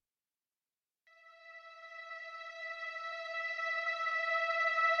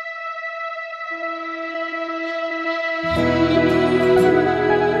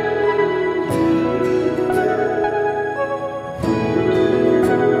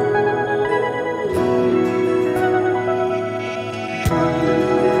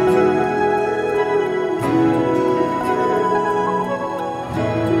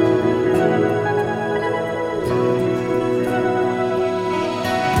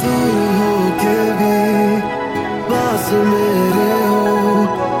दूर हो के भी पास मेरे हो,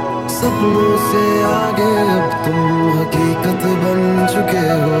 सपनों से आगे अब तुम हकीकत बन चुके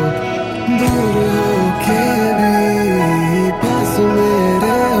हो। दूर हो के भी पास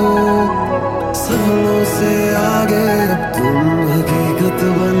मेरे हो, सपनों से आगे अब तुम हकीकत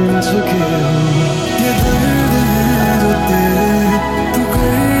बन चुके हो। ये दर्द है जो तेरे तू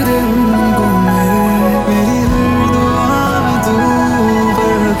कर दे उनको मेरे, मेरी हर दुआ में तू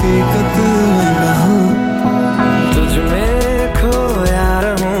पर हकीकत बना हो। तुझ में खोया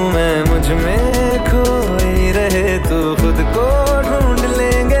रहूं मैं, मुझ में खोई रहे तू, खुद को ढूंढ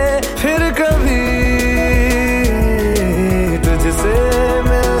लेंगे फिर कभी। तुझसे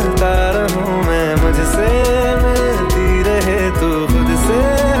मिलता रहूं मैं, मुझसे मिलती रहे तू, खुद से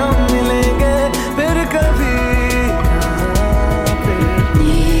हम मिलेंगे फिर कभी।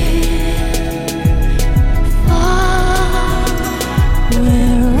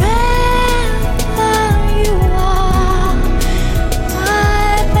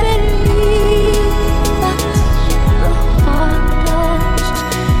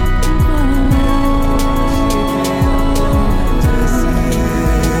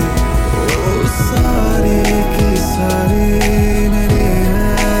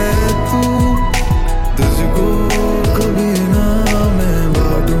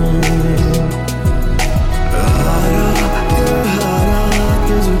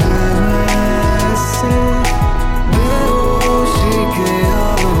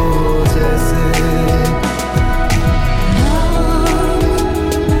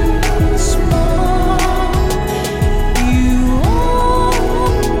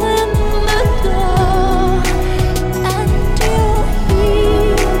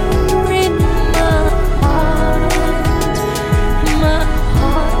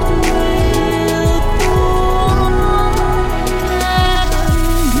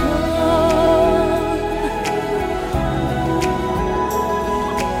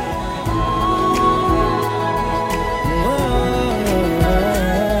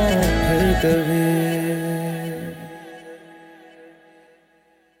 कभी